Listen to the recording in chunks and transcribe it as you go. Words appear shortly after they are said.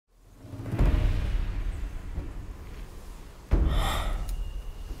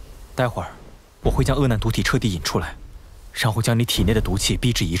待会儿我会将恶难毒体彻底引出来，然后将你体内的毒气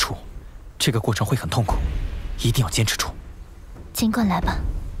逼至一处。这个过程会很痛苦，一定要坚持住。尽管来吧，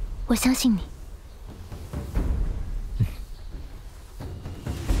我相信你。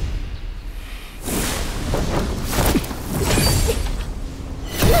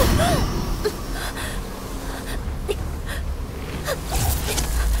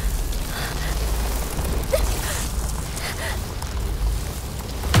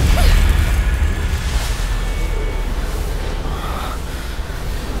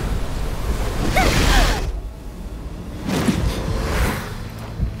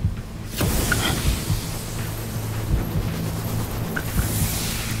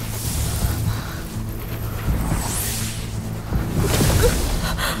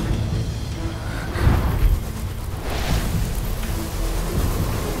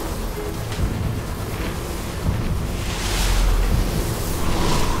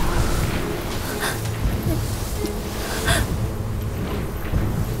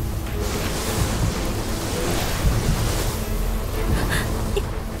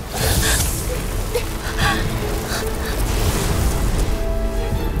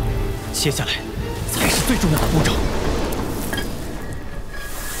接下来才是最重要的步骤。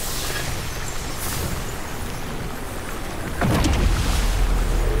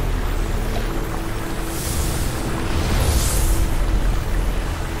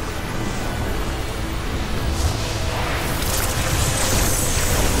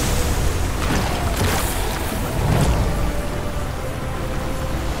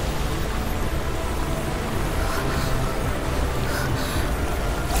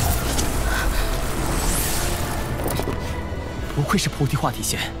不愧是菩提化体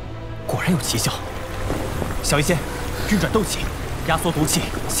涎，果然有奇效。小医仙，运转斗气，压缩毒气，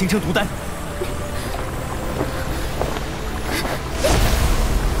形成毒丹。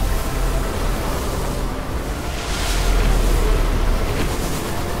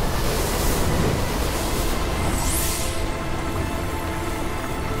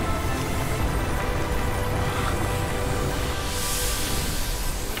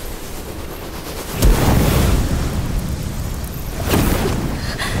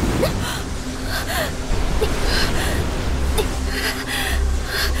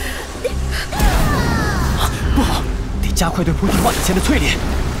加快对菩提化体涎的淬炼。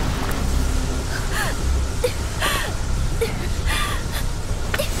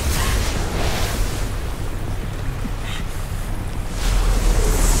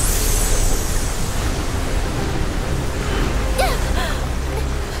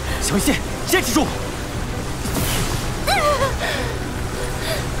小医仙，坚持住！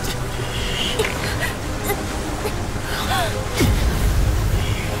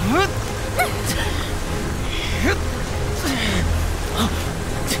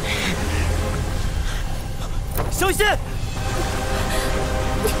小医仙，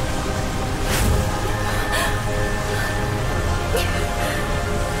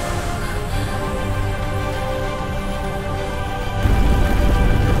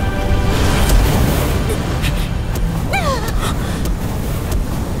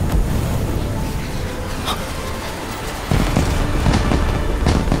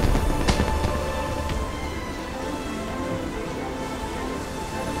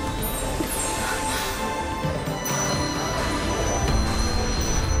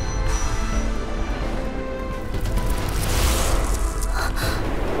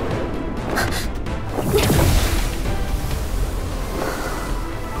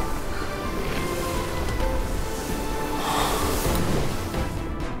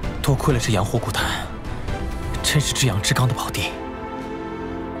多亏了这阳火古潭，真是至阳至刚的宝地。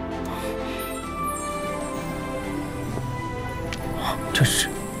这是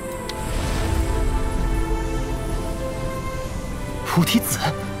菩提子，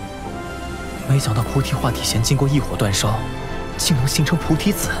没想到菩提化体涎经过异火煅烧，竟能形成菩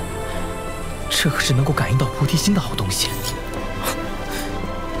提子，这可是能够感应到菩提心的好东西。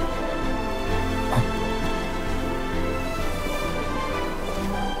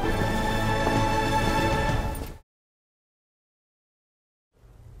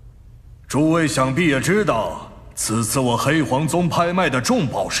诸位想必也知道，此次我黑黄宗拍卖的重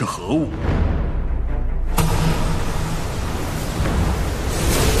宝是何物。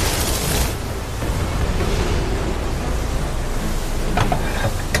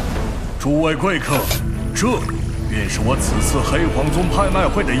诸位贵客，这便是我此次黑黄宗拍卖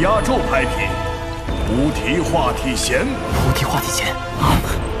会的压轴拍品——菩提化体涎。菩提化体涎，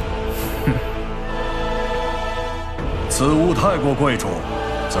此物太过贵重，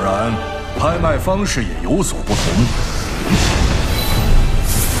自然拍卖方式也有所不同。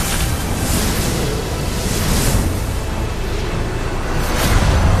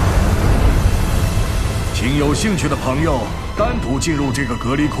请有兴趣的朋友单独进入这个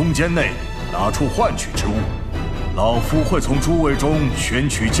隔离空间内，拿出换取之物。老夫会从诸位中选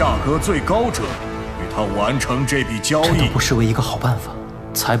取价格最高者，与他完成这笔交易。这都不失为一个好办法，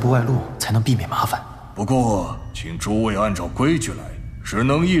财不外露，才能避免麻烦。不过，请诸位按照规矩来，只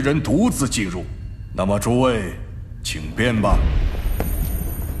能一人独自进入。那么，诸位，请便吧。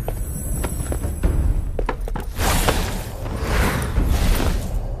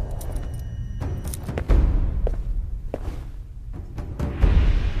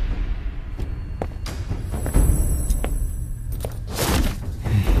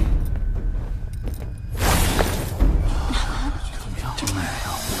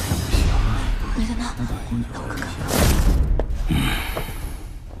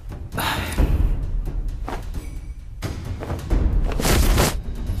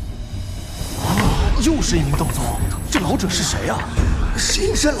又是一名斗宗，这老者是谁啊？是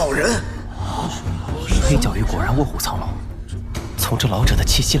鹰山老人。黑角鱼果然卧虎藏龙，从这老者的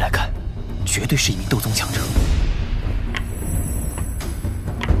气息来看，绝对是一名斗宗强者。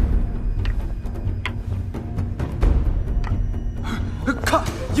看，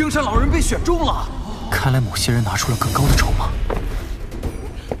鹰山老人被选中了。看来某些人拿出了更高的筹码。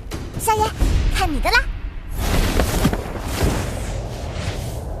萧炎，看你的啦！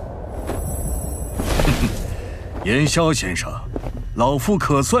炎萧先生，老夫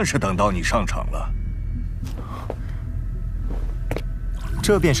可算是等到你上场了。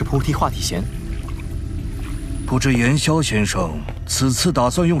这便是菩提化体涎。不知炎萧先生此次打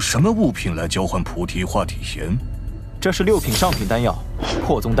算用什么物品来交换菩提化体涎？这是6品上品丹药，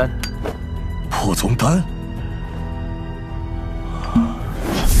破宗丹。破宗丹？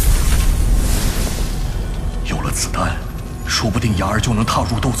有了此丹，说不定雅儿就能踏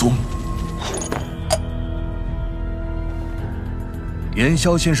入斗宗。炎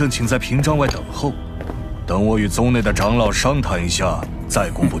萧先生，请在屏障外等候，等我与宗内的长老商谈一下，再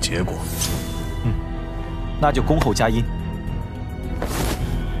公布结果。那就恭候佳音。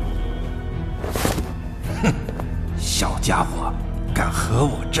哼，小家伙，敢和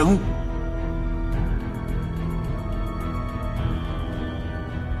我争？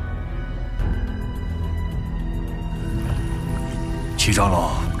齐长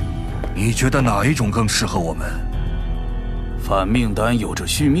老，你觉得哪一种更适合我们？反命丹有着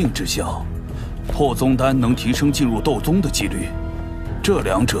续命之效，破宗丹能提升进入斗宗的几率。这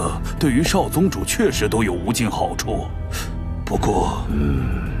两者对于少宗主确实都有无尽好处。不过，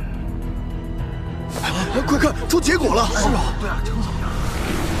快看，出结果了！是啊，对啊，成怎么样？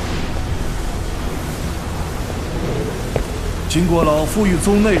经过老夫与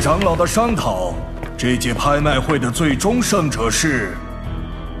宗内长老的商讨，这届拍卖会的最终胜者是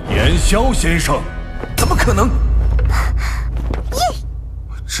炎萧先生。怎么可能？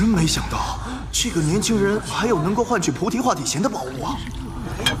真没想到，这个年轻人还有能够换取菩提化体涎的宝物啊！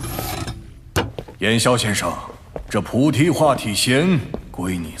炎萧先生，这菩提化体涎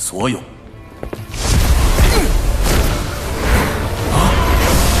归你所有。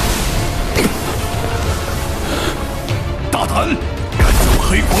大胆，敢在我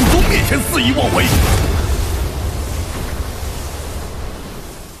黑皇宗面前肆意妄为！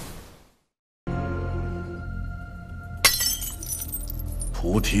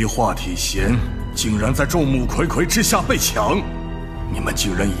菩提化体涎竟然在众目睽睽之下被抢，你们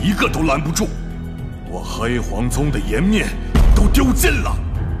竟然一个都拦不住，我黑皇宗的颜面都丢尽了。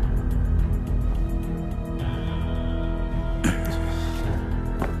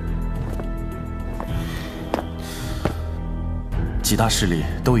几大势力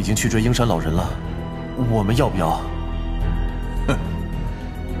都已经去追鹰山老人了，我们要不要？哼，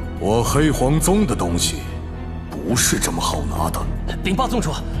我黑皇宗的东西不是这么好拿的。禀报宗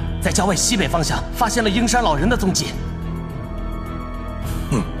主，在郊外西北方向发现了鹰山老人的踪迹。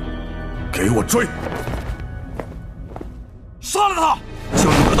哼，给我追！杀了他，就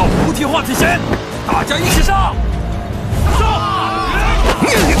能得到菩提化体涎。大家一起上！上！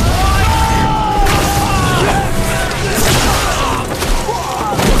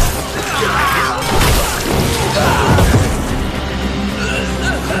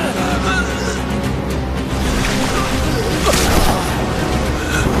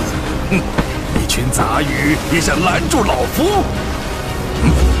一群杂鱼也想拦住老夫？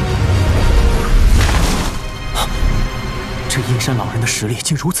这鹰山老人的实力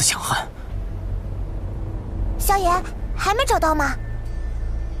竟如此强悍。萧炎还没找到吗？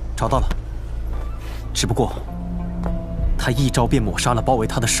找到了，只不过他一招便抹杀了包围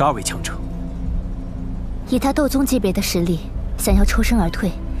他的12位强者。以他斗宗级别的实力，想要抽身而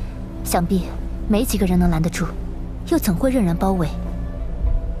退，想必没几个人能拦得住，又怎会任人包围？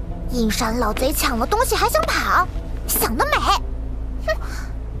阴山老贼抢了东西还想跑，想得美！哼！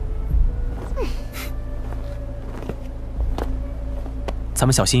咱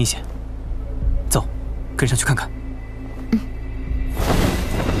们小心一些。走，跟上去看看。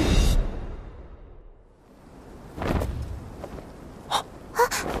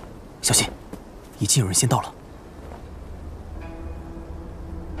小心，已经有人先到了。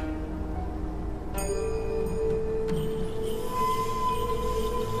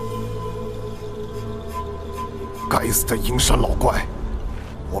该死的阴山老怪，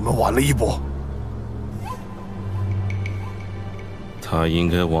我们晚了一步。他应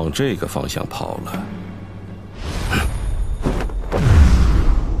该往这个方向跑了。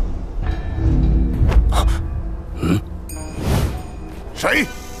谁？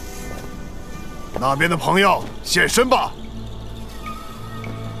那边的朋友现身吧。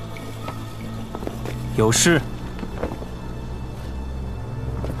有事。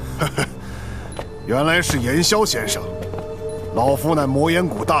原来是炎萧先生，老夫乃魔岩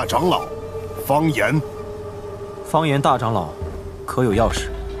谷大长老，方言。方言大长老，可有要事？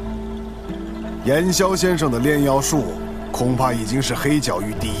炎萧先生的炼药术，恐怕已经是黑角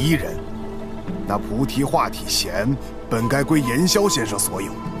域第一人。那菩提化体涎本该归炎萧先生所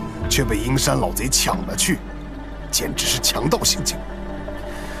有，却被阴山老贼抢了去，简直是强盗行径。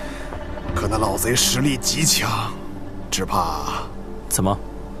可那老贼实力极强，只怕……怎么？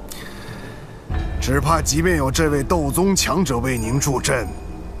只怕即便有这位斗宗强者为您助阵，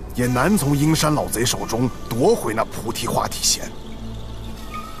也难从阴山老贼手中夺回那菩提化体涎。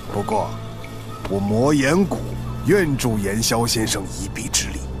不过，我魔岩谷愿助炎萧先生一臂之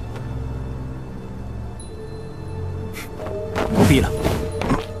力。不必了。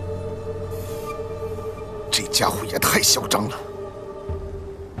这家伙也太嚣张了。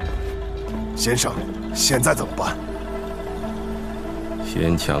先生，现在怎么办？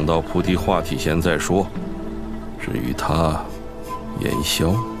先抢到菩提化体涎再说。至于他，炎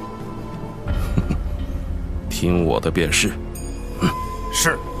萧，听我的便是。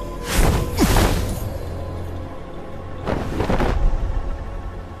是。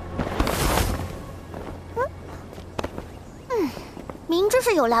明知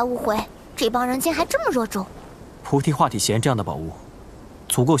是有来无回，这帮人竟还这么热衷。菩提化体涎这样的宝物，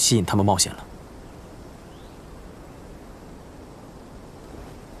足够吸引他们冒险了。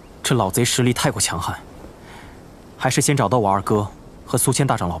这老贼实力太过强悍，还是先找到我二哥和苏谦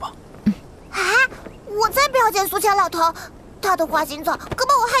大长老吧。啊！我才不要见苏谦老头，他的花心草可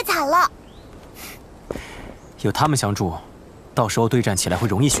把我害惨了。有他们相助，到时候对战起来会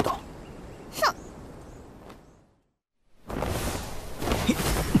容易许多。哼！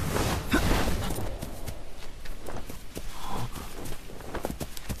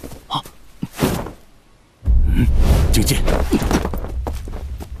静静。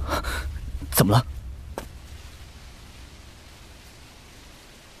怎么了？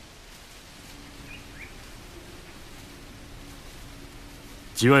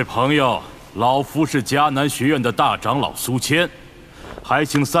几位朋友，老夫是迦南学院的大长老苏谦，还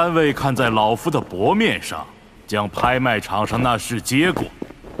请三位看在老夫的薄面上，将拍卖场上那事接过。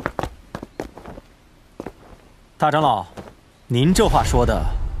大长老，您这话说的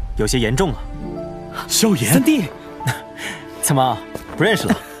有些严重啊。萧炎，三弟，怎么不认识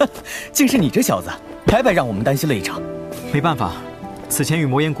了？竟是你这小子，白白让我们担心了一场。没办法，此前与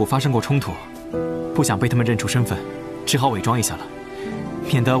魔岩谷发生过冲突，不想被他们认出身份，只好伪装一下了，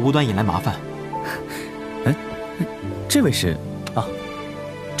免得无端引来麻烦。这位是啊，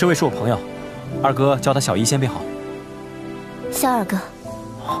这位是我朋友，二哥叫他小医仙便好。萧二哥，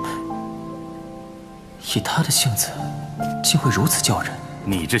以他的性子，竟会如此叫人。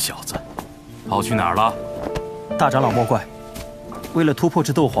你这小子，跑去哪儿了？大长老莫怪，为了突破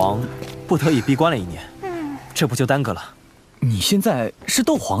至斗皇，不得已闭关了1年，这不就耽搁了？你现在是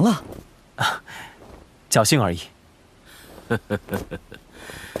斗皇了？啊，侥幸而已。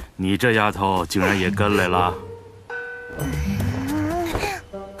你这丫头竟然也跟来了！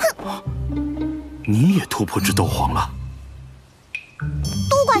你也突破至斗皇了？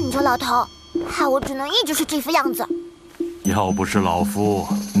都怪你这老头，害我只能一直是这副样子。要不是老夫，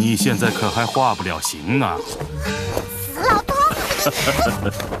你现在可还化不了形呢。死老头！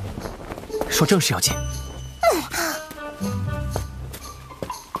说正事要紧。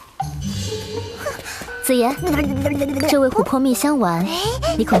子言，这位琥珀蜜香丸，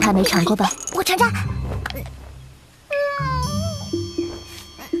你恐怕没尝过吧？我尝尝。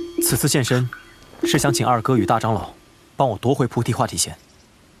此次现身，是想请二哥与大长老帮我夺回菩提化体涎。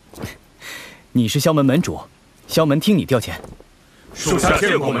你是萧门门主，萧门听你调遣。属下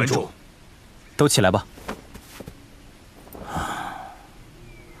见过门主。都起来吧。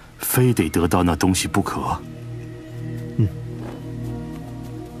非得得到那东西不可。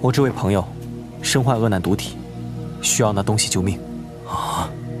我这位朋友身患恶难毒体，需要那东西救命。啊！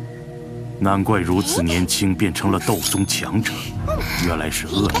难怪如此年轻变成了斗宗强者，原来是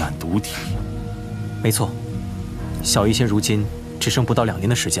恶难毒体。没错，小医仙如今只剩不到2年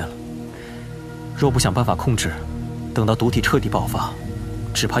的时间了。若不想办法控制，等到毒体彻底爆发，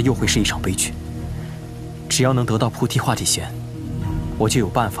只怕又会是一场悲剧。只要能得到菩提化体涎，我就有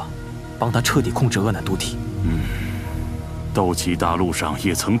办法帮他彻底控制恶难毒体。斗气大陆上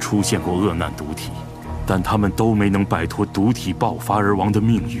也曾出现过恶难毒体，但他们都没能摆脱毒体爆发而亡的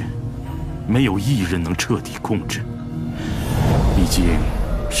命运，没有一人能彻底控制。毕竟，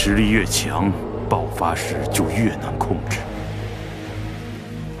实力越强，爆发时就越难控制。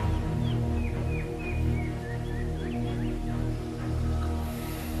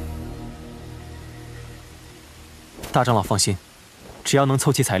大长老放心，只要能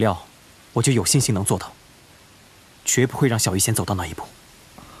凑齐材料，我就有信心能做到，绝不会让小医仙走到那一步。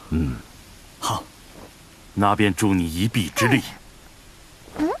好，那便助你一臂之力。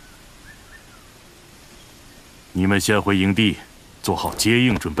你们先回营地，做好接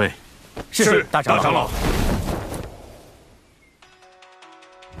应准备。是，大长老。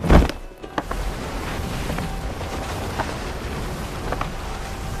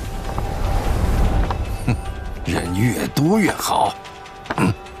人越多越好。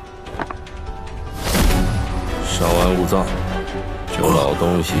稍安勿躁，这老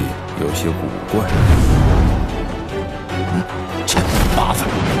东西有些古怪。这麻烦，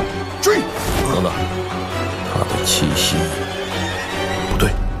追！等等，他的气息不对。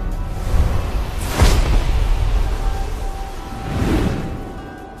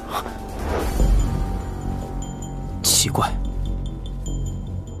奇怪，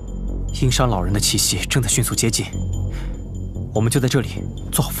鹰山老人的气息正在迅速接近，我们就在这里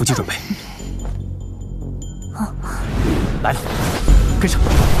做好伏击准备。来了，跟上。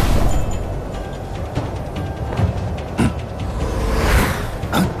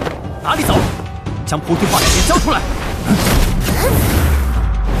哪里走？将菩提化体涎交出来！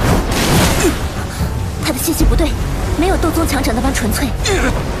他的气息不对，没有斗宗强者那般纯粹。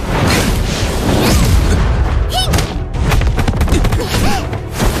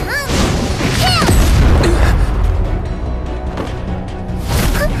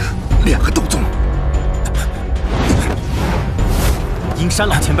2个斗宗。鹰山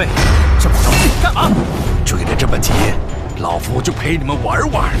老前辈，这么着急干嘛？追得这么急，老夫就陪你们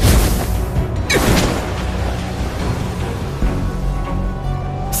玩玩。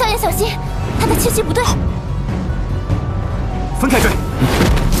少爷小心，他的气息不对。分开追。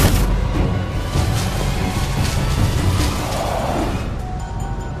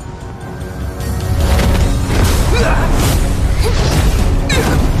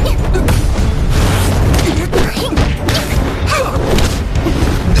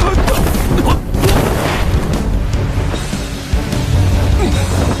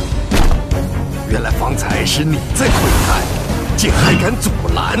原来方才是你在窥探，竟还敢阻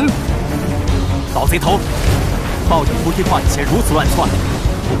拦！老贼头，抱着菩提化体涎如此乱窜，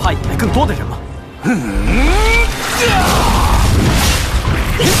不怕引来更多的人吗？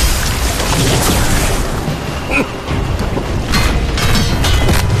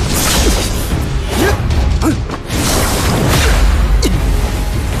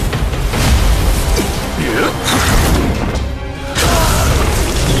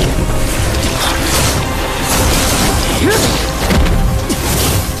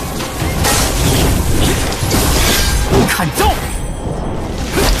看招！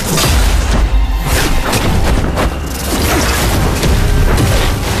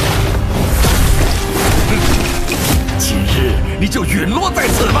今日你就陨落在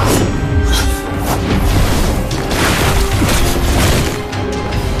此吧！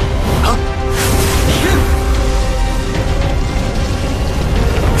啊！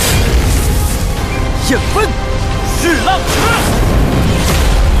焰分，日浪石。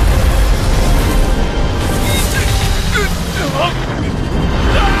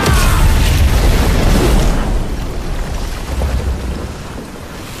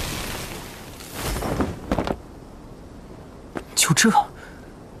就这？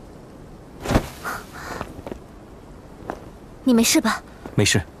你没事吧？没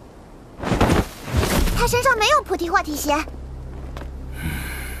事。他身上没有菩提化体涎。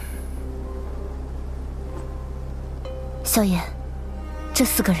萧炎，这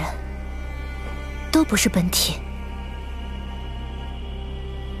4个人都不是本体。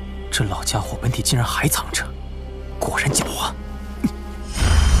这老家伙本体竟然还藏着，果然狡猾。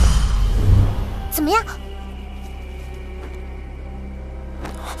怎么样？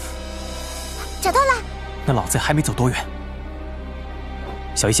找到了。那老子还没走多远。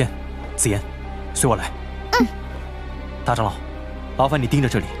小医仙，紫妍，随我来。嗯。大长老，劳烦你盯着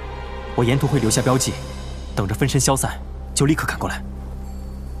这里，我沿途会留下标记，等着分身消散，就立刻赶过来。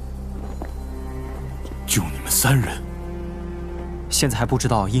就你们3人？现在还不知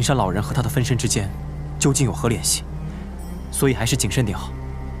道阴山老人和他的分身之间究竟有何联系，所以还是谨慎点好。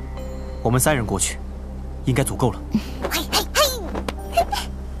我们3人过去，应该足够了。嘿嘿嘿！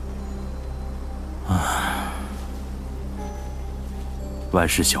啊，万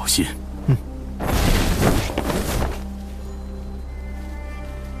事小心。嗯。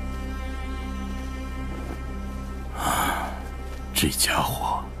啊，这家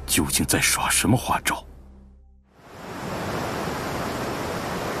伙究竟在耍什么花招？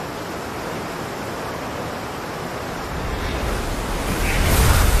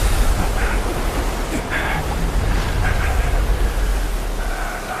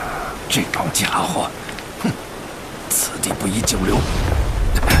这帮家伙，哼，此地不宜久留。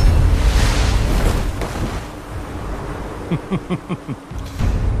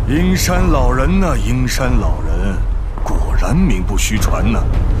鹰山老人呐，鹰山老人，果然名不虚传呢，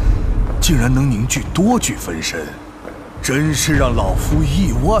竟然能凝聚多具分身，真是让老夫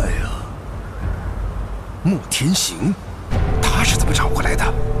意外啊！穆天行，他是怎么找回来的？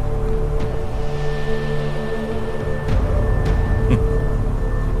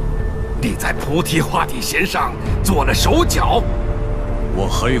你在菩提化体弦上做了手脚。我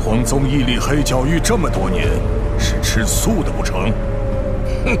黑黄宗屹立黑角域这么多年，是吃素的不成？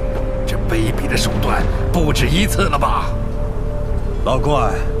哼，这卑鄙的手段不止1次了吧？老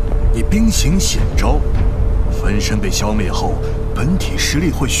怪，你兵行险招，分身被消灭后，本体实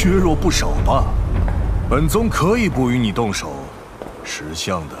力会削弱不少吧？本宗可以不与你动手，识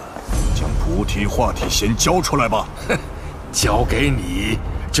相的将菩提化体弦交出来吧。哼，交给你。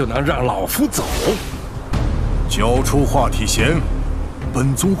就能让老夫走？交出化体弦，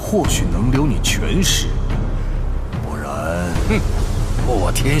本宗或许能留你全尸，不然……哼，莫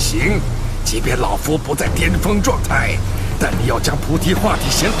天行，即便老夫不在巅峰状态，但你要将菩提化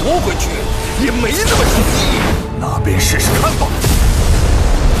体弦夺回去，也没那么容易。那便试试看吧。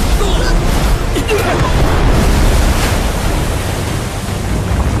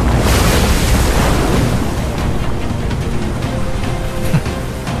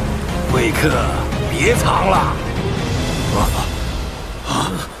贵客，别藏了！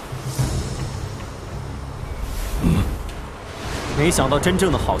没想到真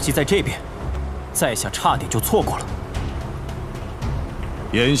正的好戏在这边，在下差点就错过了。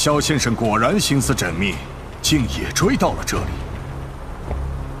燕霄先生果然心思缜密，竟也追到了这里。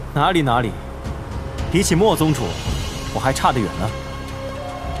哪里，比起莫宗主，我还差得远呢。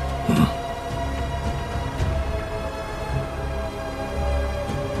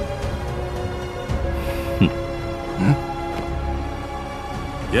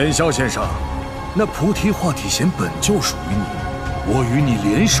燕霄先生，那菩提化体弦本就属于你，我与你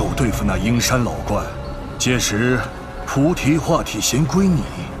联手对付那鹰山老怪，届时菩提化体弦归你，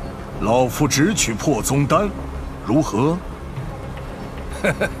老夫只取破宗丹，如何？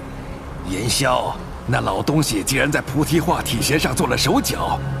呵呵，燕霄，那老东西既然在菩提化体弦上做了手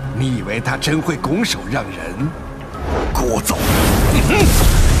脚，你以为他真会拱手让人？给我走！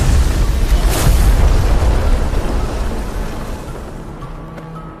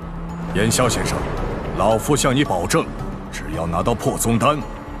燕霄先生，老夫向你保证，只要拿到破宗丹，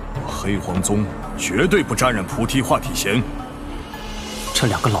我黑黄宗绝对不沾染菩提化体弦。这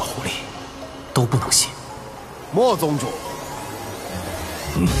2个老狐狸都不能信。莫宗主，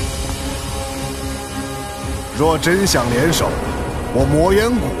若真想联手，我魔岩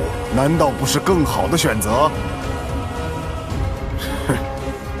谷难道不是更好的选择？哼，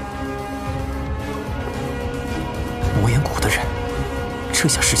魔岩谷的人，这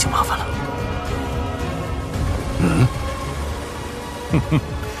下事情麻烦了。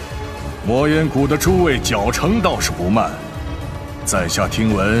魔岩谷的诸位脚程倒是不慢，在下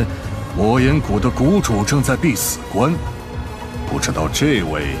听闻，魔岩谷的谷主正在闭死关，不知道这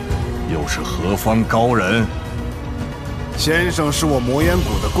位又是何方高人？先生是我魔岩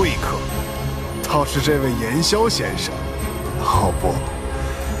谷的贵客，倒是这位炎萧先生，哦不，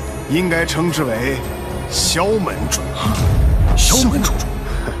应该称之为萧门主。萧门主？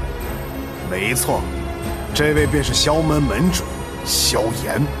没错，这位便是萧门门主萧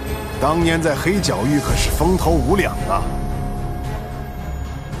炎，当年在黑角域可是风头无两啊。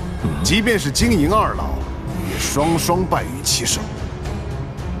即便是金银2老，也双双败于其手。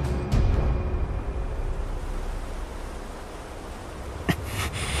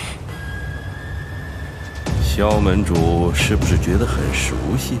萧门主是不是觉得很熟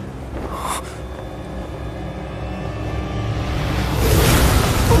悉？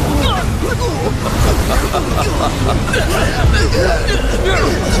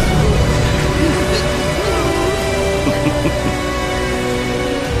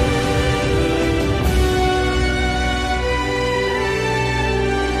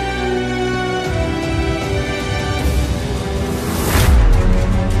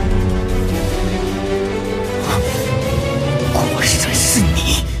果然是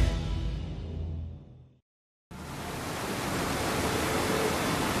你！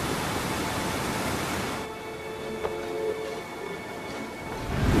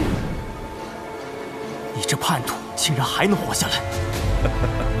你这叛徒竟然还能活下来！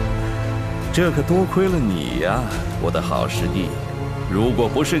这可多亏了你呀，我的好师弟。如果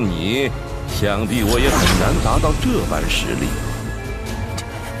不是你，想必我也很难达到这般实力。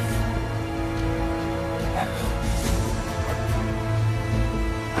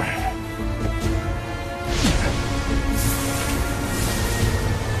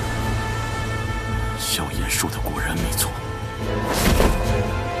萧炎说的果然没错。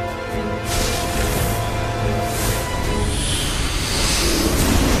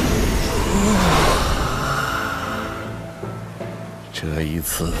这一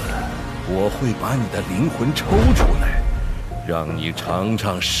次，我会把你的灵魂抽出来，让你尝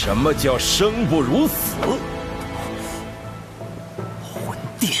尝什么叫生不如死。魂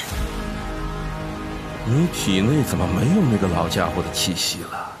殿，你体内怎么没有那个老家伙的气息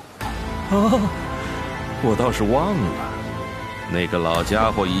了？啊，我倒是忘了，那个老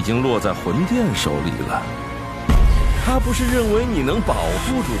家伙已经落在魂殿手里了。他不是认为你能保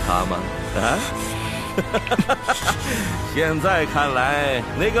护住他吗？啊？现在看来，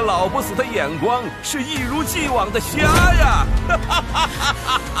那个老不死的眼光是一如既往的瞎呀！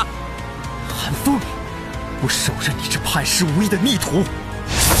韩风，我手刃你这叛师无义的逆徒！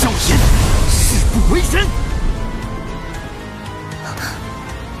萧炎，誓不为人！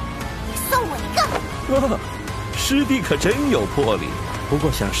送我一个！师弟可真有魄力，不过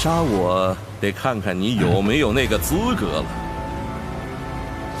想杀我，得看看你有没有那个资格了。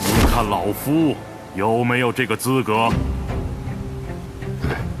你看老夫有没有这个资格？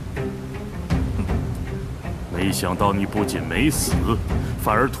没想到你不仅没死，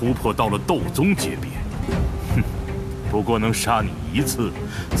反而突破到了斗宗级别。哼，不过能杀你一次，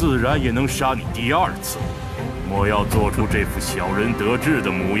自然也能杀你第二次。莫要做出这副小人得志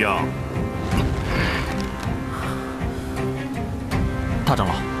的模样。大长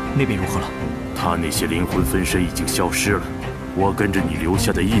老，那边如何了？他那些灵魂分身已经消失了，我跟着你留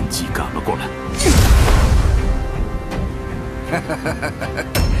下的印记赶了过来。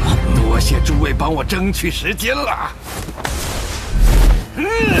多谢诸位帮我争取时间了。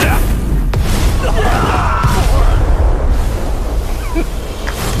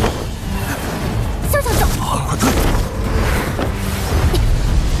向上走！快退！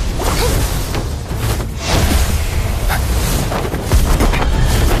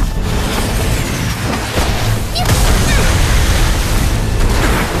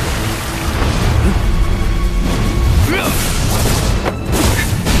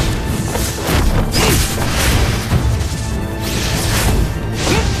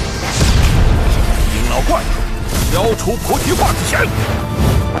消除菩提化体涎。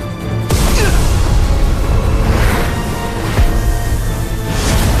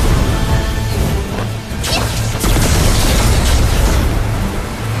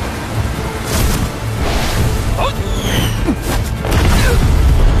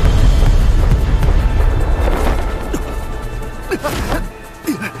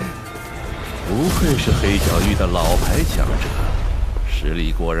不愧是黑角域的老牌强者，实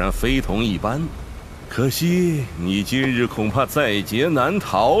力果然非同一般。可惜你今日恐怕在劫难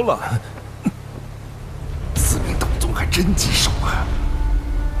逃了。4名斗宗还真棘手啊！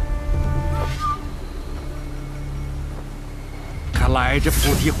看来这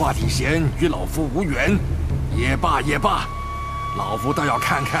菩提化体涎与老夫无缘，也罢也罢，老夫倒要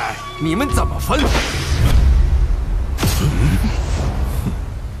看看你们怎么分。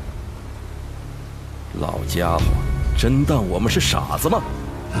老家伙，真当我们是傻子吗？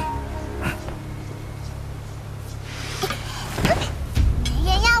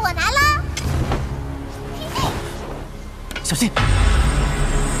炎药我拿了，小心！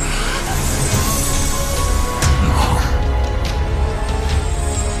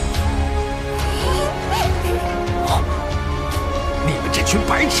你们这群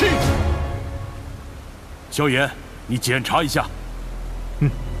白痴！萧炎，你检查一下。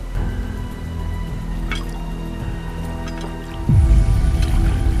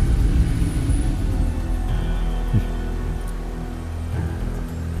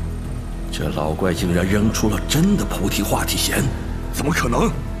这老怪竟然扔出了真的菩提化体涎，怎么可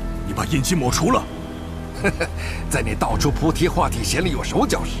能？你把印记抹除了。在你道出菩提化体涎里有手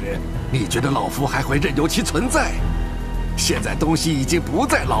脚时，你觉得老夫还会任由其存在？现在东西已经不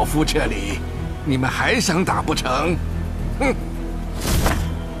在老夫这里，你们还想打不成？哼！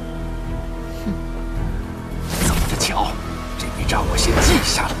这么着瞧，这笔账我先记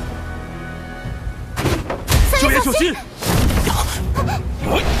下了。救援小心！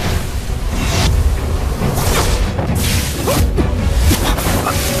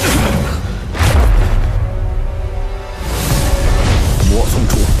莫宗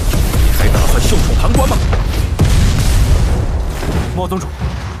主，你还打算袖手旁观吗？莫宗主，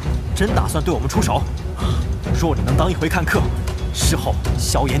真打算对我们出手？若你能当一回看客，事后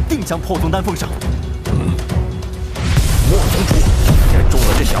萧炎定将破宗丹奉上。莫宗主，竟然中了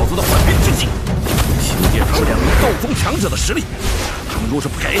这小子的缓兵之计，凭借他们2名斗宗强者的实力，他们若是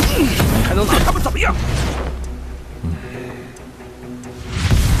不给，你还能拿他们怎么样？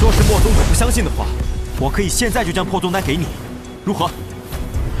若是莫宗主不相信的话，我可以现在就将破宗丹给你，如何？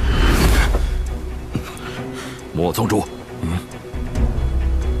莫宗主，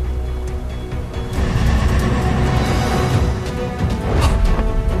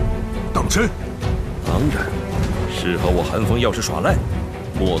当真？当然。事后我寒风要是耍赖，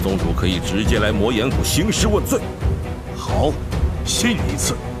莫宗主可以直接来魔岩谷兴师问罪。好，信你一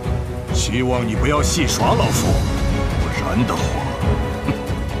次。希望你不要戏耍老夫，不然的话。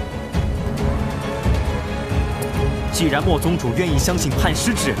既然莫宗主愿意相信叛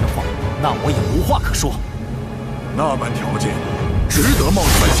师之人的话，那我也无话可说。那般条件，值得冒这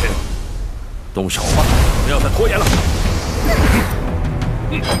番险。动手吧，不要再拖延了。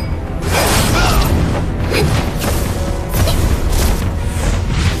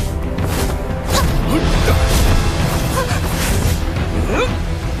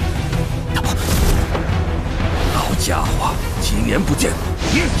老家伙，几年不见，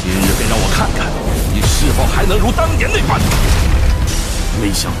今日便让我看看你是否还能如当年那般。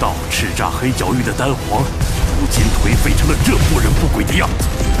没想到叱咤黑角域的丹皇，如今颓废成了这不人不鬼的样子。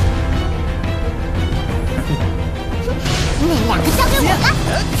那2个交给我吧。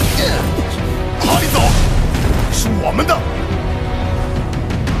哪里走？是我们的。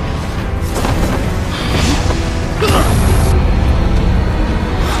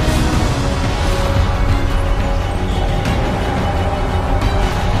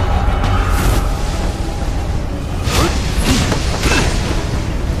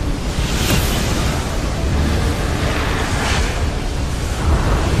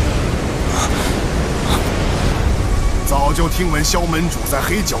早就听闻萧门主在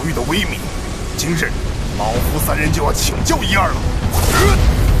黑角域的威名，今日老夫3人就要请教一二了。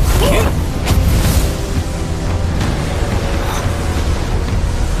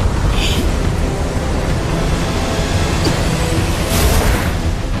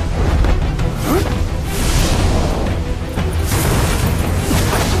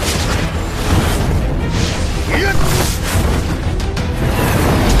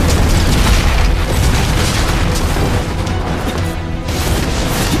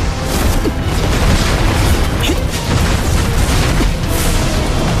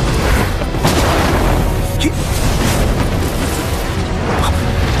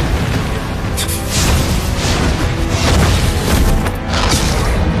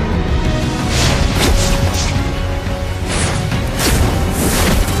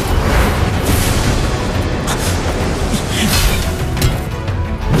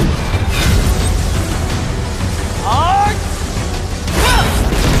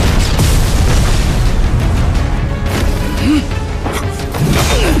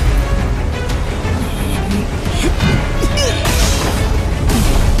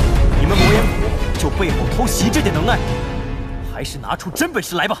还是拿出真本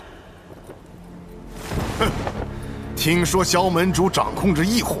事来吧！哼，听说萧门主掌控着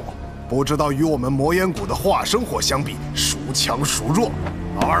异火，不知道与我们魔岩谷的化生火相比，孰强孰弱？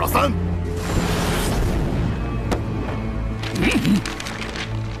老2、老3。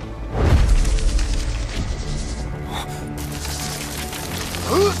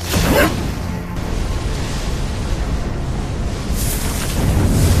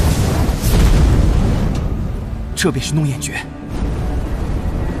这便是怒焰诀，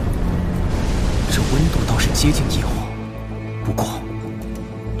这温度倒是接近异火，不过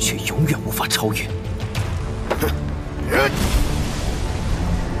却永远无法超越。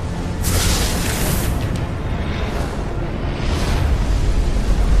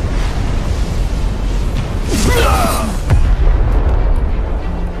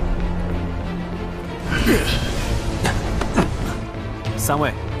3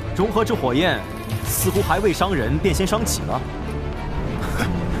位，融合之火焰似乎还未伤人，便先伤己了。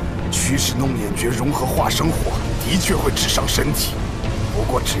驱使弄眼诀融合化生火，的确会致伤身体。不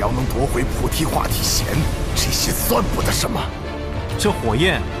过只要能夺回菩提化体涎，这些算不得什么。这火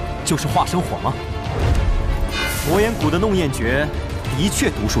焰就是化生火吗？魔岩谷的弄眼诀的确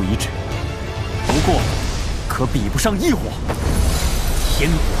独树一帜，不过可比不上异火。天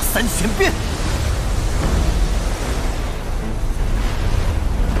火三玄变。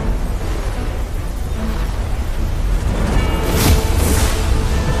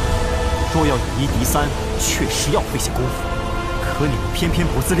 若要以一敌三，确实要费些功夫。可你们偏偏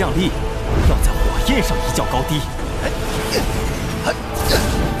不自量力，要在火焰上一较高低。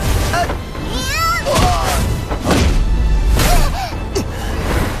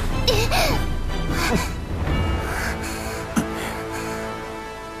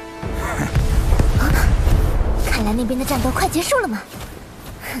看来那边的战斗快结束了嘛。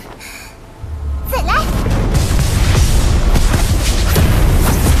再来。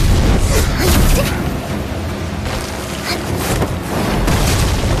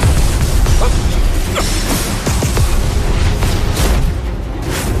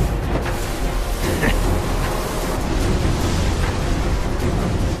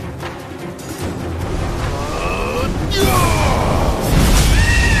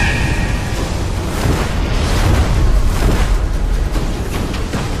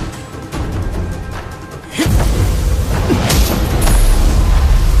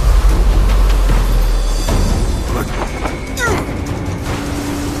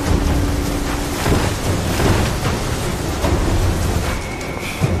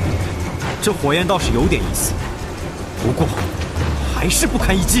 这火焰倒是有点意思，不过还是不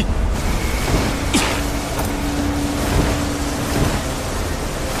堪一击。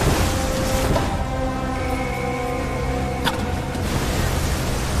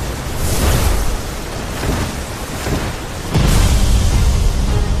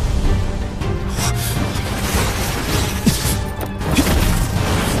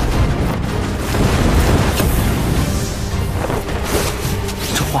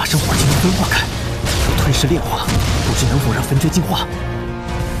这化生火竟能分化开，若吞噬炼化，不知能否让焚诀净化。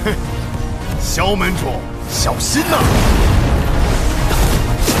哼，萧门主，小心呐！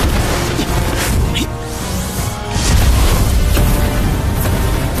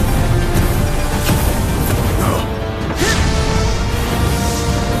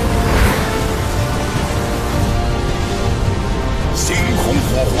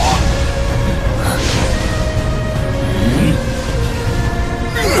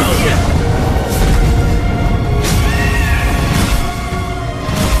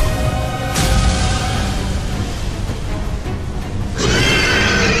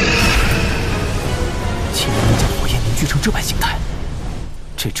 这般形态，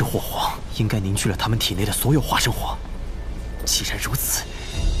这只火皇应该凝聚了他们体内的所有化生火。既然如此，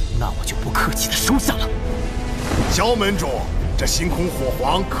那我就不客气的收下了。萧门主，这星空火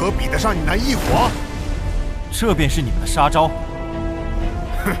皇可比得上你那异火？这便是你们的杀招？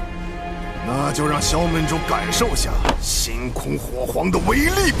哼，那就让萧门主感受下星空火皇的威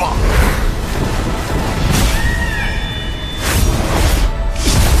力吧。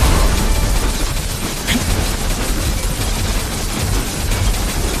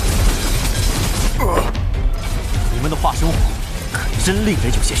 你们的化生火可真令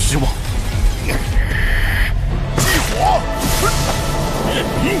人有些失望。激火！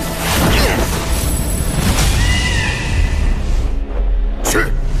去！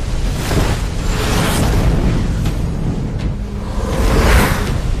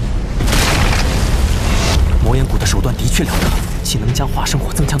魔岩谷的手段的确了得，竟能将化生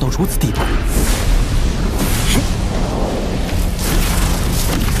火增强到如此地步。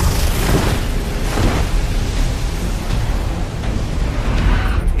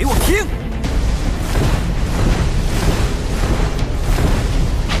 给我听！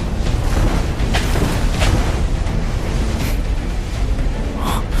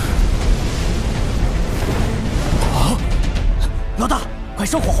啊！老大，快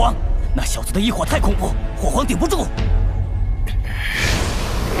收火皇！那小子的异火太恐怖，火皇顶不住。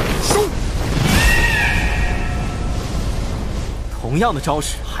收！同样的招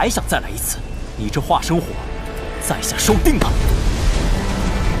式，还想再来一次？你这化生火，在下收定了。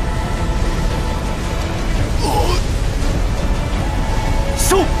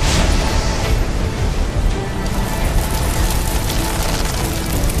 收！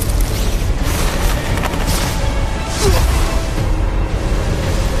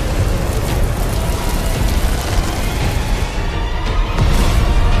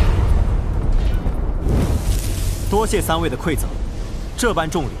多谢三位的馈赠，这般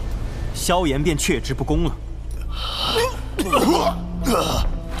重礼，萧炎便却之不恭了。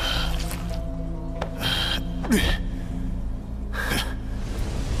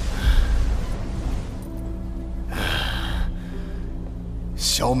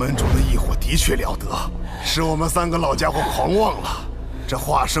萧门主的异火的确了得，使我们3个老家伙狂妄了。这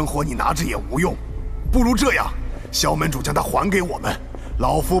化生火你拿着也无用，不如这样，萧门主将它还给我们，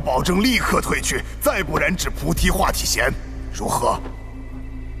老夫保证立刻退去，再不染指菩提化体涎，如何？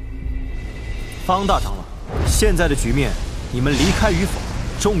方大长老，现在的局面，你们离开与否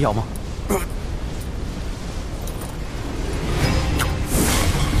重要吗？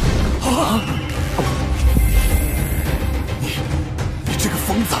你这个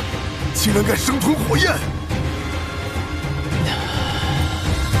疯子，竟然敢生吞火焰！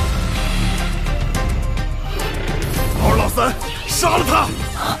二老三，杀了他！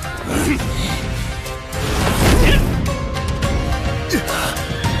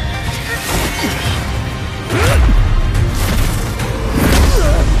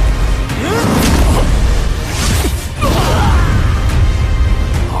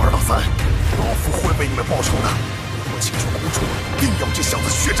二老三，老夫会为你们报仇的。我清楚苦楚，定要这小子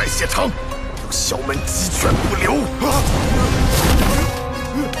血债血偿，让萧门鸡犬不留！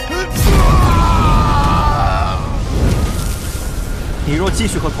你若继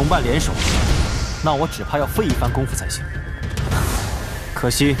续和同伴联手，那我只怕要费一番功夫才行。可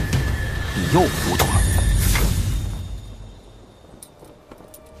惜，你又糊涂了。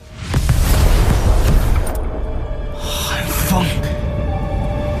寒风，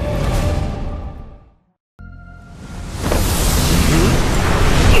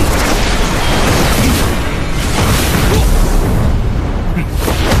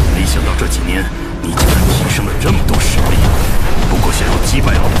没想到这几年你竟然提升了这么多实力。不过想要击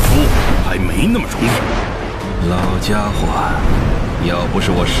败老夫，还没那么容易。老家伙，要不是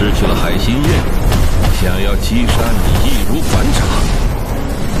我失去了海心印，想要击杀你易如反掌。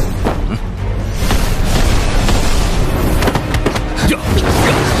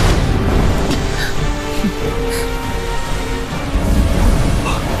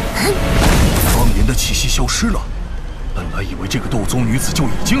庄严的气息消失了。本来以为这个斗宗女子就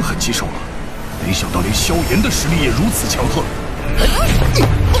已经很棘手了，没想到连萧炎的实力也如此强横。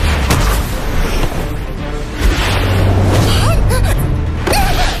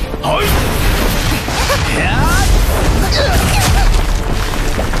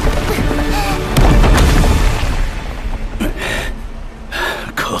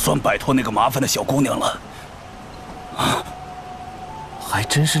可算摆脱那个麻烦的小姑娘了。还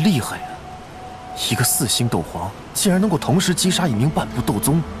真是厉害呀！一个4星斗皇竟然能够同时击杀1名半步斗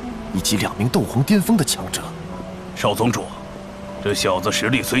宗，以及2名斗皇巅峰的强者。少宗主，这小子实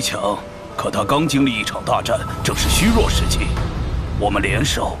力虽强，可他刚经历一场大战，正是虚弱时期。我们联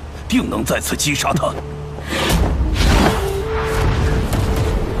手，定能再次击杀他。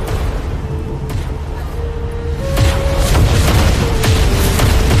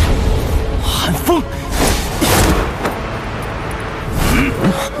寒风，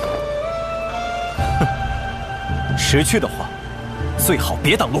识趣的话，最好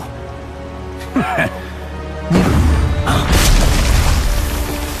别挡路。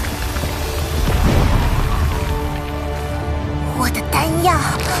我的丹药，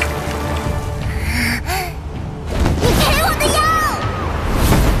你赔我的药！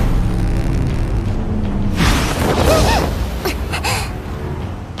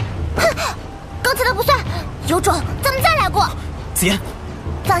刚才的不算，有种咱们再来过。紫妍，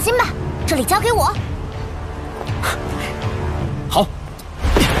放心吧，这里交给我。好。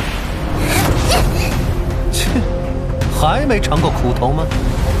切，还没尝过苦头吗？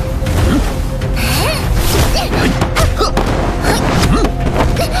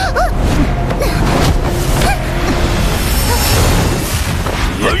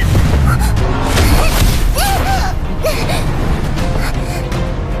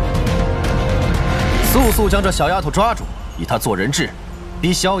速速将这小丫头抓住，以她做人质，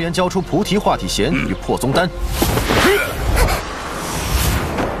逼萧炎交出菩提化体涎与破宗丹。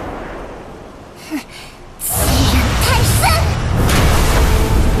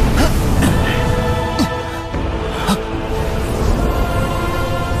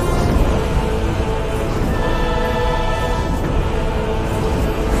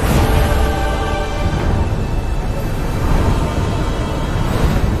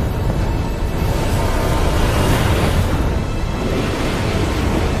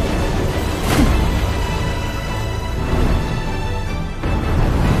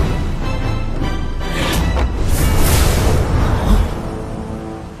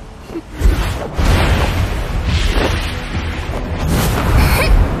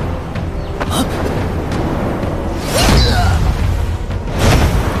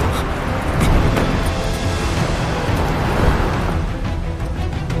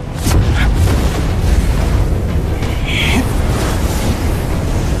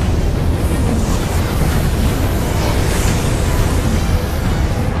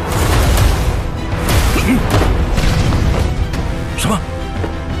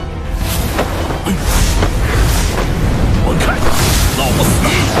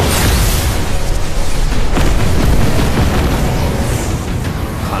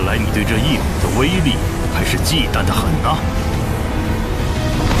看来你对这异火的威力还是忌惮的很呐。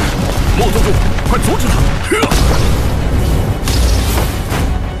莫宗主，快阻止他！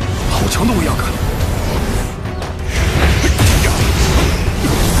好强的威压感！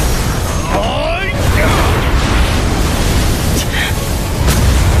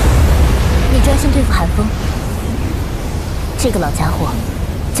你专心对付寒风，这个老家伙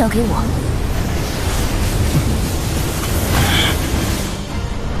交给我。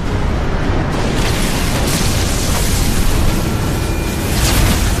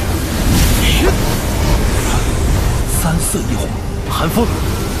3色异火，寒风，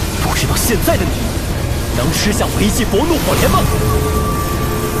不知道现在的你能吃下维系佛怒火莲吗？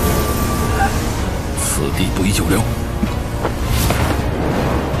此地不宜久留。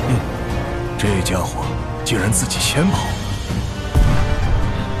这家伙竟然自己先跑！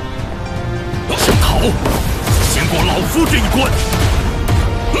想逃，先过老夫这一关！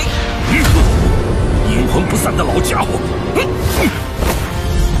阴魂不散的老家伙！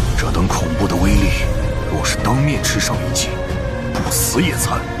这等恐怖的威力，若是当面吃上一击，不死也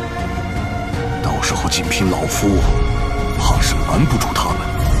惨。到时候仅凭老夫，怕是拦不住他们。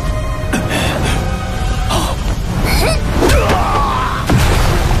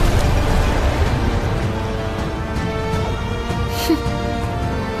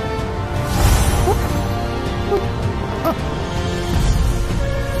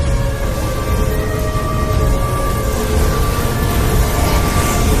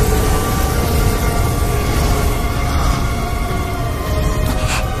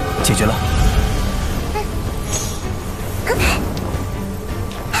解决了。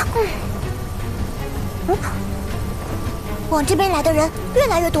往这边来的人越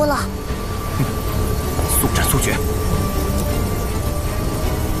来越多了。速战速决。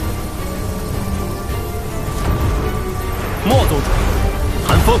莫宗主，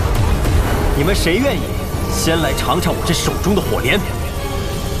寒风，你们谁愿意先来尝尝我这手中的火莲？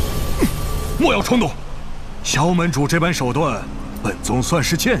莫要冲动，萧门主这般手段，本宗算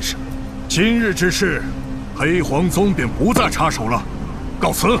是见识。今日之事，黑黄宗便不再插手了。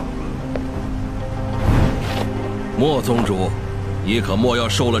告辞。莫宗主，你可莫要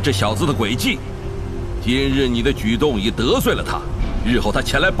受了这小子的诡计。今日你的举动已得罪了他，日后他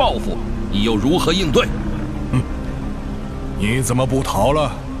前来报复，你又如何应对？你怎么不逃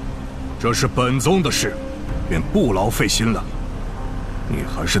了？这是本宗的事，便不劳费心了。你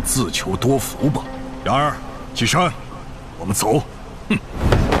还是自求多福吧。然儿，季山，我们走。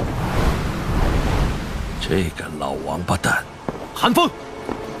这个老王八蛋！寒风，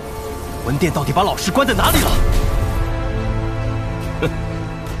魂殿到底把老师关在哪里了？哼，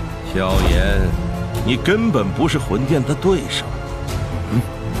萧炎，你根本不是魂殿的对手。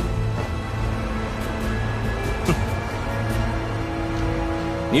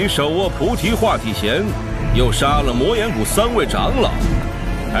你手握菩提化体弦，又杀了魔岩谷3位长老，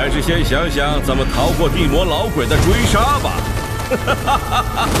还是先想想怎么逃过地魔老鬼的追杀吧。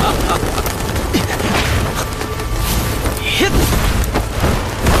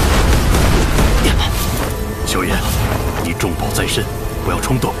萧炎，你重宝在身，不要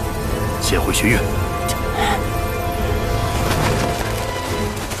冲动，先回学院。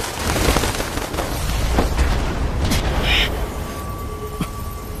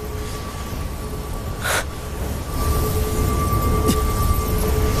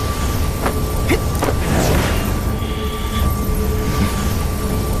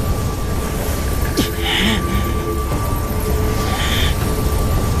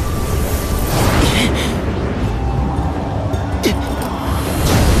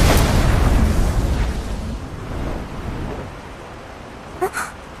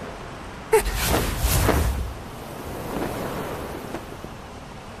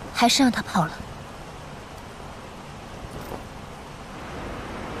还是让他跑了。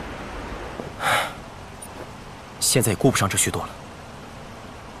现在也顾不上这许多了，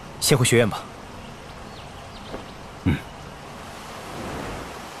先回学院吧。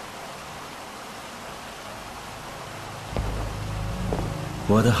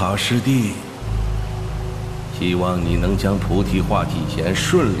我的好师弟，希望你能将菩提化体弦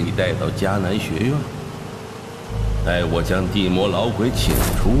顺利带到迦南学院。待我将地魔老鬼请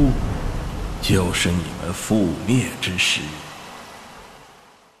出，就是你们覆灭之时。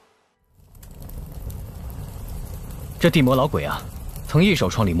这地魔老鬼啊，曾一手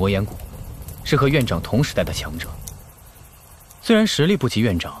创立魔岩谷，是和院长同时代的强者。虽然实力不及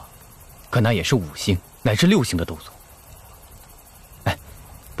院长，可那也是5星乃至6星的斗宗。哎，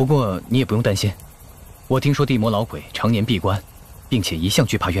不过你也不用担心，我听说地魔老鬼常年闭关，并且一向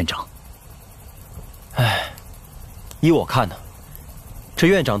惧怕院长。哎。依我看呢，这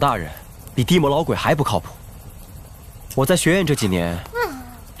院长大人比地魔老鬼还不靠谱。我在学院这几年，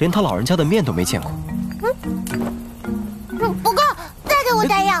连他老人家的面都没见过。不够，再给我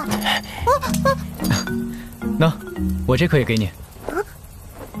带药。那，我这可也给你。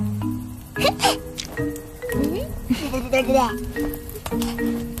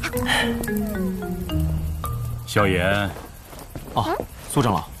萧炎。哦，苏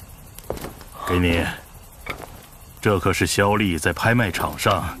长老，给你。这可是萧丽在拍卖场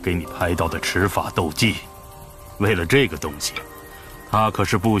上给你拍到的持法斗技。为了这个东西，他可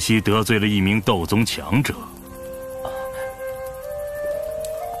是不惜得罪了一名斗宗强者。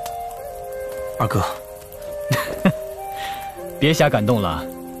二哥，别瞎感动了。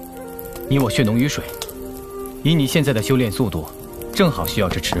你我血浓于水，以你现在的修炼速度，正好需要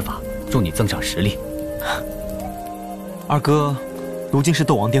这持法助你增长实力。二哥，如今是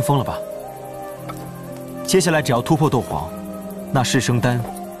斗王巅峰了吧？接下来只要突破斗皇，那噬生丹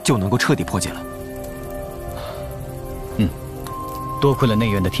就能够彻底破解了。多亏了内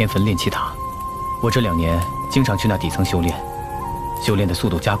院的天焚炼气塔，我这2年经常去那底层修炼，修炼的速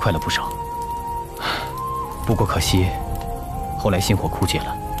度加快了不少。不过可惜，后来心火枯竭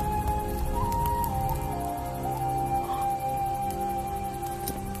了。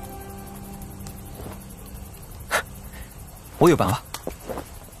我有办法。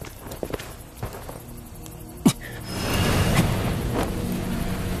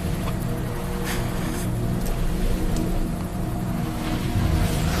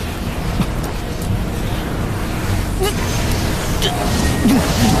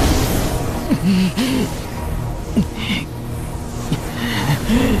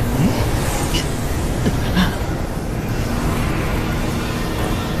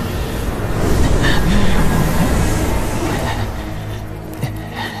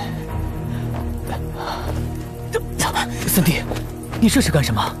三弟，你这是干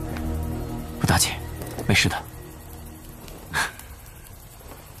什么？不打紧，没事的。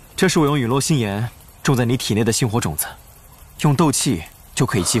这是我用陨落心炎种在你体内的星火种子，用斗气就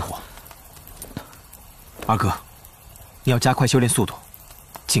可以激活。二哥，你要加快修炼速度，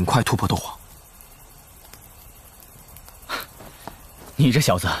尽快突破斗皇。你这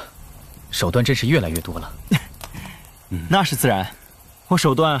小子，手段真是越来越多了。那是自然，我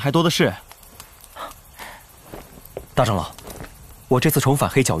手段还多的是。大长老，我这次重返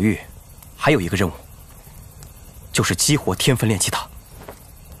黑角域，还有一个任务，就是激活天焚炼气塔。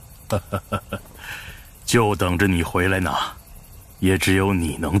就等着你回来拿，也只有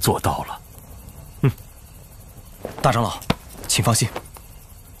你能做到了。大长老，请放心，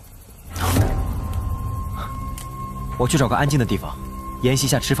我去找个安静的地方，研习一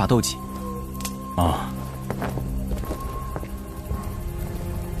下持法斗技。啊。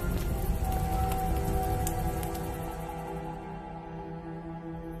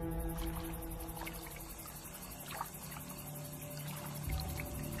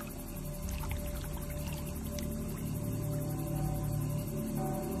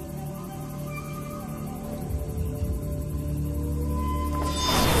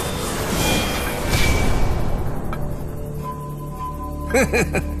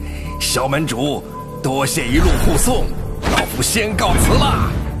萧门主，多谢一路护送，老夫先告辞啦。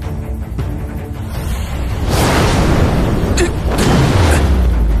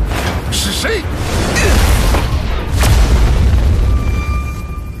是谁？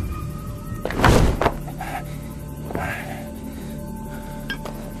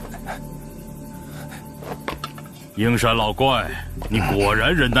鹰山老怪，你果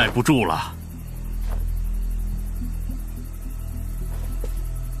然忍耐不住了。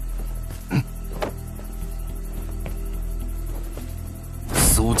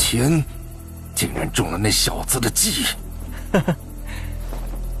苏乾竟然中了那小子的计。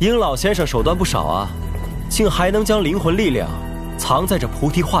鹰老先生手段不少啊，竟还能将灵魂力量藏在这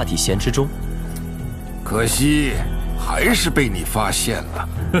菩提化体涎之中。可惜还是被你发现了。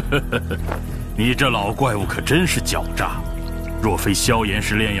你这老怪物可真是狡诈！若非萧炎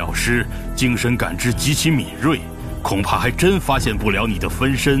是炼药师，精神感知极其敏锐，恐怕还真发现不了你的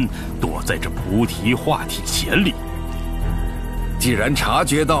分身躲在这菩提化体涎里。既然察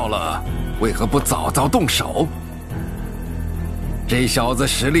觉到了，为何不早早动手？这小子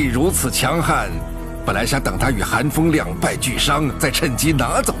实力如此强悍，本来想等他与寒风两败俱伤，再趁机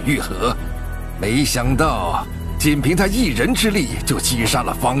拿走玉盒，没想到仅凭他一人之力就击杀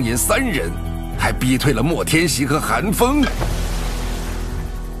了方寅3人，还逼退了莫天袭和寒风。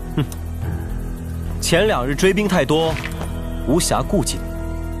哼，前2日追兵太多，无暇顾及你，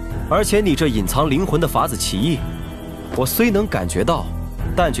而且你这隐藏灵魂的法子奇异，我虽能感觉到，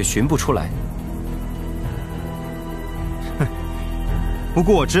但却寻不出来。不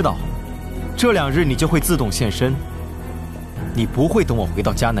过我知道，这2日你就会自动现身，你不会等我回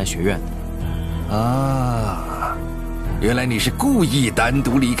到迦南学院的。啊，原来你是故意单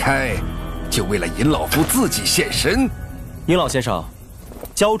独离开，就为了引老夫自己现身。殷老先生，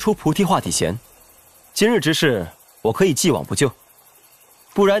交出菩提化体涎，今日之事我可以既往不咎。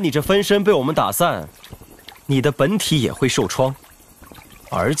不然你这分身被我们打散，你的本体也会受创，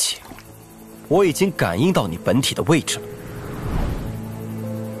而且我已经感应到你本体的位置了。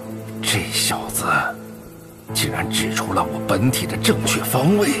这小子竟然指出了我本体的正确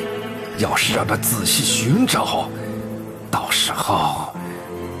方位，要是让他仔细寻找，到时候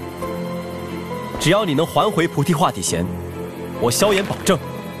只要你能还回菩提化体涎，我萧炎保证，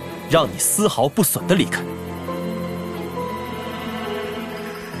让你丝毫不损地离开。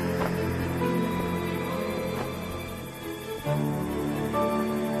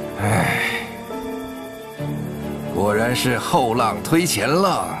唉，果然是后浪推前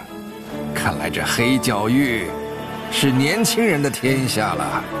浪，看来这黑教育是年轻人的天下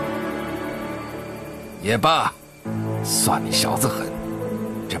了。也罢，算你小子狠，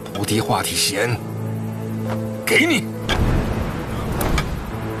这菩提化体涎给你。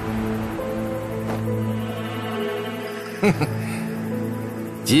哼哼，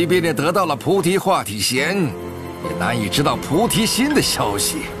即便你得到了菩提化体涎，也难以知道菩提心的消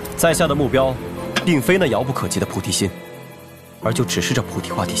息。在下的目标，并非那遥不可及的菩提心，而就只是这菩提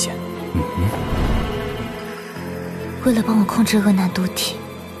化体涎。为了帮我控制恶难毒体，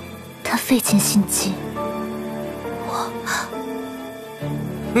他费尽心机。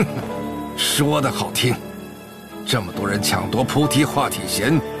哼，说得好听，这么多人抢夺菩提化体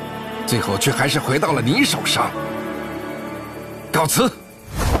涎，最后却还是回到了你手上。告辞。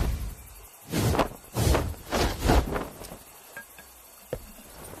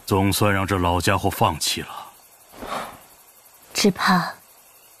总算让这老家伙放弃了，只怕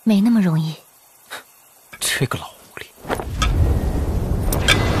没那么容易。这个老狐狸。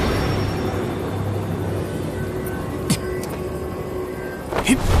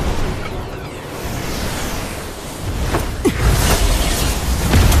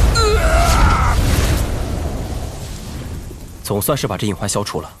总算是把这隐患消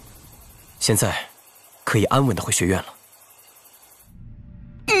除了，现在可以安稳地回学院了。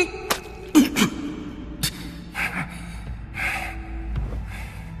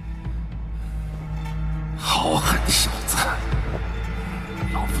好狠的小子，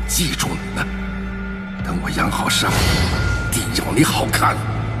老夫记住你呢。等我养好伤，定要你好看。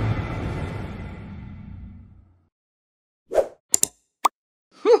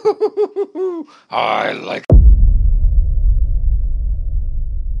I like